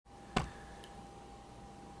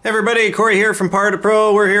Hey everybody, Corey here from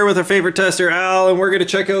P3Pro. We're here with our favorite tester, Al, and we're going to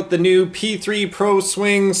check out the new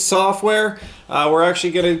P3ProSwing software. We're actually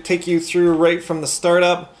going to take you through right from the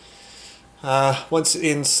startup. Once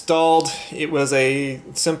installed, it was a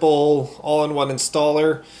simple all-in-one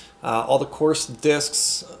installer. All the course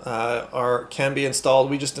discs can be installed.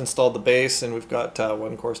 We just installed the base and we've got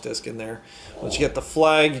one course disc in there. Once you get the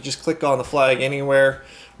flag, you just click on the flag anywhere.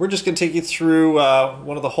 We're just going to take you through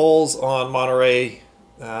one of the holes on Monterey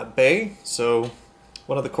Bay, so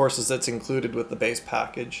one of the courses that's included with the base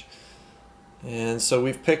package. And so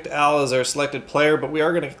we've picked Al as our selected player, but we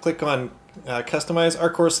are going to click on customize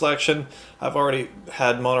our course selection. I've already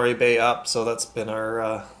had Monterey Bay up, so that's been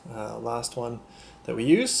our last one that we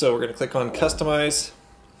use. So we're going to click on customize,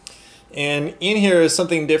 and in here is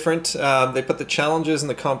something different. They put the challenges and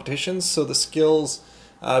the competitions, so the skills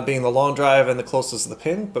being the long drive and the closest to the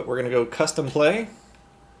pin, but we're going to go custom play.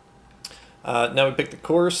 Now we pick the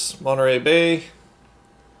course, Monterey Bay. I'm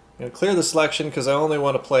going to clear the selection because I only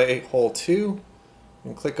want to play hole 2.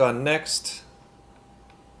 And click on next.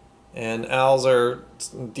 And Al's our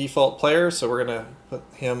default player, so we're going to put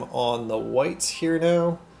him on the whites here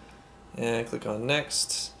now. And click on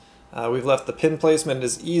next. We've left the pin placement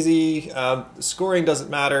as easy. The scoring doesn't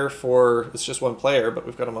matter for, it's just one player, but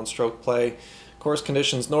we've got him on stroke play. Course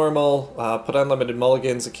conditions normal. Put unlimited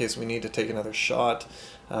mulligans in case we need to take another shot.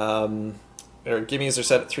 Our gimmies are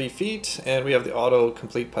set at 3 feet, and we have the auto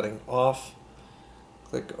complete putting off.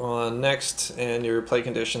 Click on next, and your play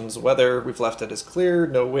conditions, weather, we've left it as clear,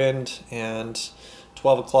 no wind, and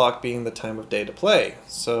 12 o'clock being the time of day to play.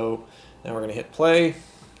 So now we're going to hit play.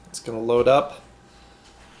 It's going to load up.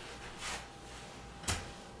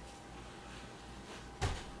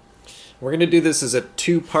 We're going to do this as a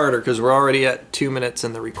two-parter because we're already at 2 minutes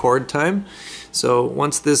in the record time. So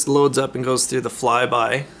once this loads up and goes through the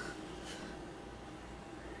flyby,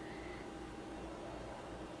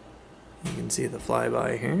 you can see the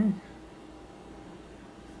flyby here.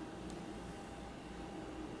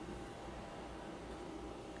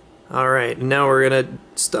 Alright, now we're going to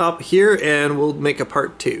stop here and we'll make a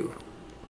part 2.